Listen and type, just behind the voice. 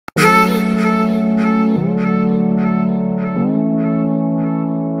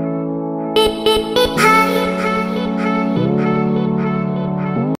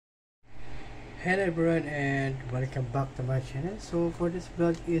Hello everyone and welcome back to my channel. So for this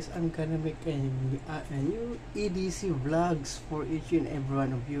vlog is I'm gonna make a new EDC vlogs for each and every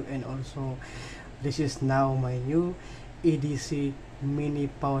one of you, and also this is now my new EDC mini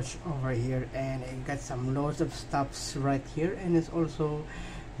pouch over here, and I got some loads of stuffs right here, and it's also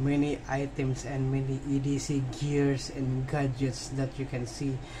many items and many EDC gears and gadgets that you can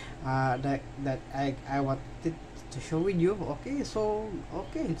see that I wanted to show with you. Okay, so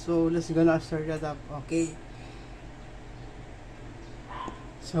let's gonna start that up. Okay,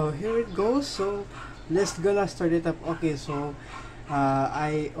 so here it goes. So let's gonna start it up. Okay, so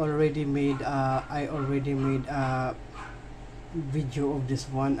I already made a video of this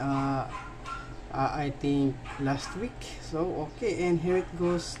one I think last week. So okay, and here it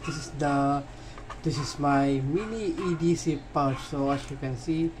goes. This is my mini EDC pouch. So as you can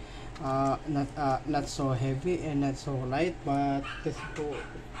see, not so heavy and not so light, but let's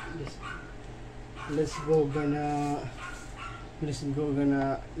go gonna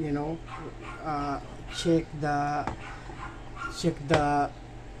you know check the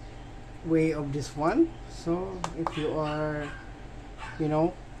way of this one. So if you are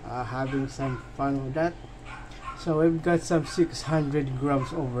having some fun with that. So we've got some 600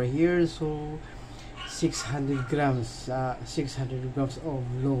 grams over here, so 600 grams of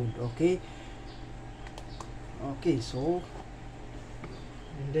load. Okay, so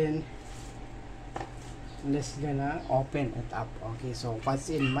and then let's gonna open it up. Okay, so what's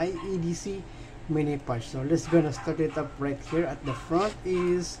in my EDC mini pouch? So let's gonna start it up right here. At the front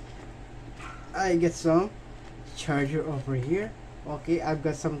is I get some charger over here. Okay, I've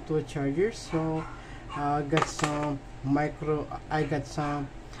got some two chargers. So I got some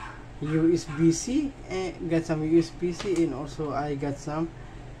USB-C, and got some USB-C, and also I got some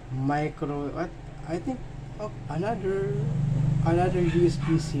micro, what I think, another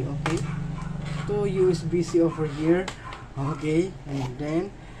USB-C. Okay, two USB-C over here. Okay, and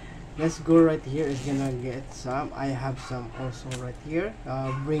then let's go right here. Is gonna get some, I have some also right here.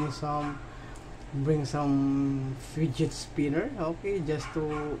 Bring some fidget spinner. Okay, just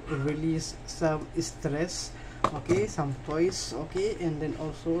to release some stress. Okay, some toys. Okay, and then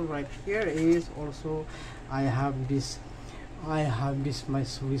also right here is also I have this my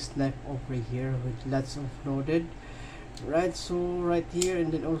Swiss knife over here with lots of loaded, right? So right here,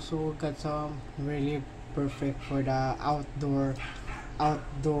 and then also got some really perfect for the outdoor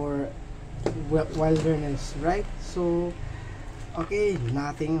wilderness, right? So okay,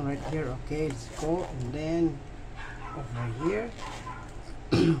 nothing right here. Okay, let's go, and then over here.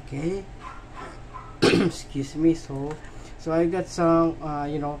 Okay, excuse me. So I got some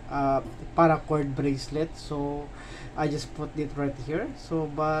paracord bracelet, so I just put it right here. So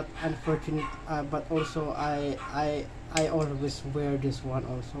but unfortunate, but also I always wear this one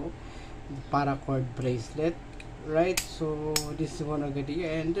also, the paracord bracelet, right? So this one already,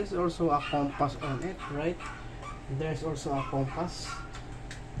 and there's also a compass on it, right? There's also a compass.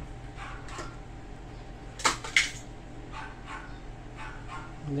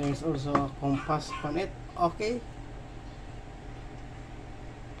 There's also a compass on it. Okay,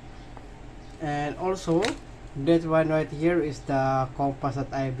 and also that one right here is the compass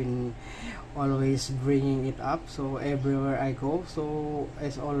that I've been always bringing it up. So everywhere I go, so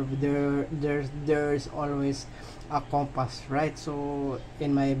it's all there's always a compass, right? So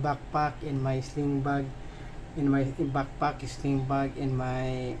in my backpack, in my sling bag, in my backpack, sling bag, in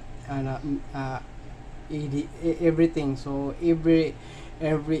my everything. So every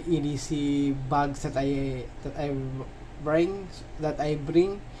EDC bags that I bring, that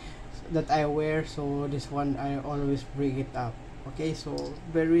I wear, so this one I always bring it up. Okay, so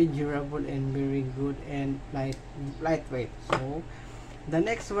very durable and very good and lightweight. So the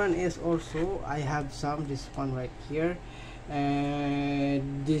next one is also I have this one right here,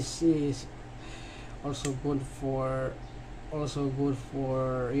 and this is also good for what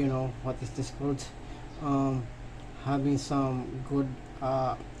is this called, having some good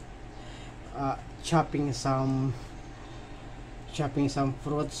chopping some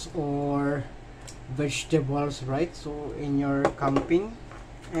fruits or vegetables, right? So in your camping.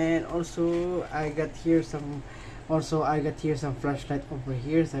 And also I got here some flashlight over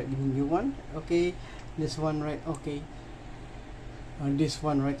here, the new one. Okay, this one right. Okay, this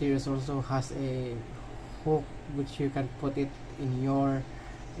one right here is also has a hook which you can put it in your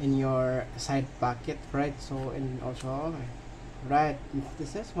side pocket, right? So, and also right,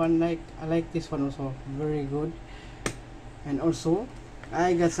 this is one, I like this one also, very good. And also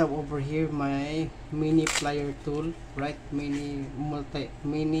I got some over here, my mini plier tool, right? Mini multi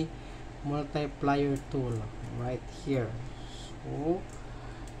plier tool right here. So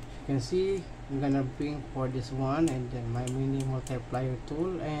you can see I'm gonna bring for this one, and then my mini multiplier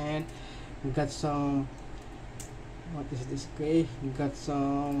tool, and we got some, what is this? Okay, we got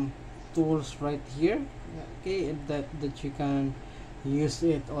some tools right here, okay, and that you can use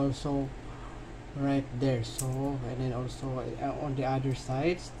it also right there. So, and then also on the other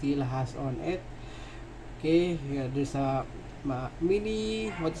side still has on it, okay, yeah, there's a mini,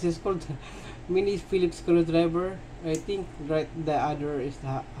 what is this called? Mini Phillips screwdriver, I think, right? The other is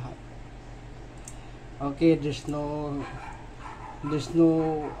the okay, there's no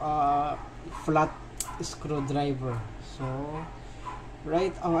flat screwdriver. So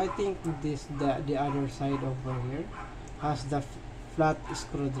right, oh, I think this, the other side over here has the flat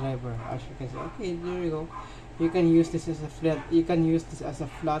screwdriver, as you can see. Okay, there you go. You can use this as a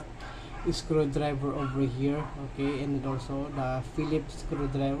flat screwdriver over here, okay, and then also the Phillips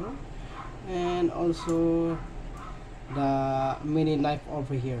screwdriver, and also the mini knife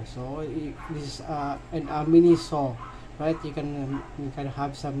over here. So this is a mini saw, right? You can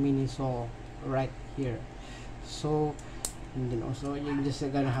have some mini saw right here. So, and then also you're just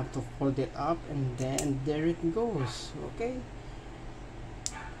gonna have to fold it up, and then there it goes. Okay,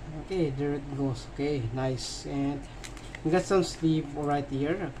 okay, there it goes. Okay, nice. And we got some sleeve right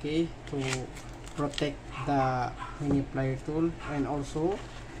here, okay, to protect the mini plier tool. And also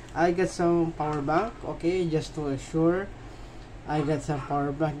I got some power bank, okay, just to assure. I got some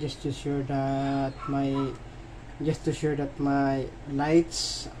power bank just to assure that my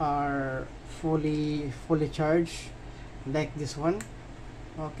lights are fully charged, like this one,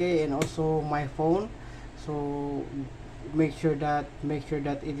 okay. And also my phone, so make sure that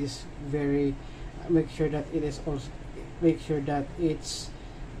it is very, make sure that it is also, make sure that it's,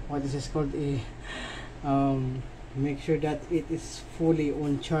 what is this called, a make sure that it is fully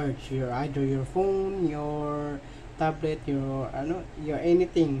on charge, your either your phone, your tablet, your your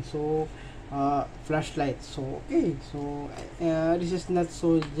anything. So flashlight. So okay, so this is not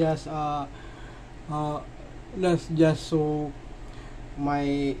so just that's just so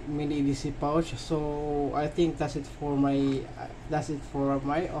my mini EDC pouch. So I think that's it for my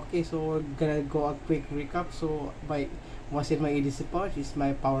okay. So gonna go a quick recap. So what's in my EDC pouch is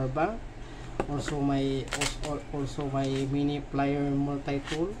my power bank, also my mini plier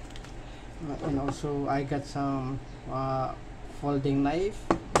multi-tool, and also I got some folding knife,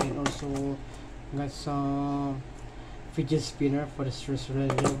 and also got some fidget spinner for the stress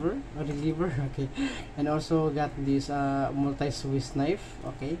reliever, okay, and also got this multi-Swiss knife,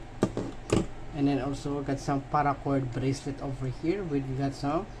 okay, and then also got some paracord bracelet over here. We got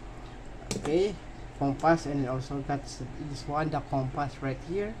some, okay, compass, and then also got this one, the compass right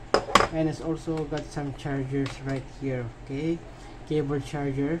here, and it's also got some chargers right here, okay, cable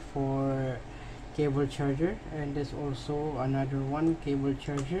charger, and there's also another one, cable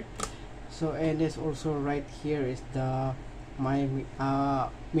charger. So, and there's also right here is the my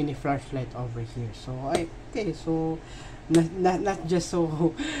mini flashlight over here. So okay, so not just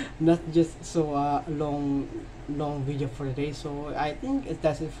so long video for today. So I think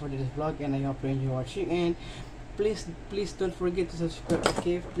that's it for this vlog, and I hope you enjoy watching. And please don't forget to subscribe.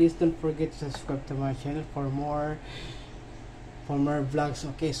 Okay, please don't forget to subscribe to my channel for more vlogs.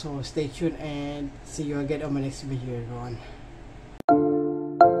 Okay, so stay tuned, and see you again on my next video, everyone.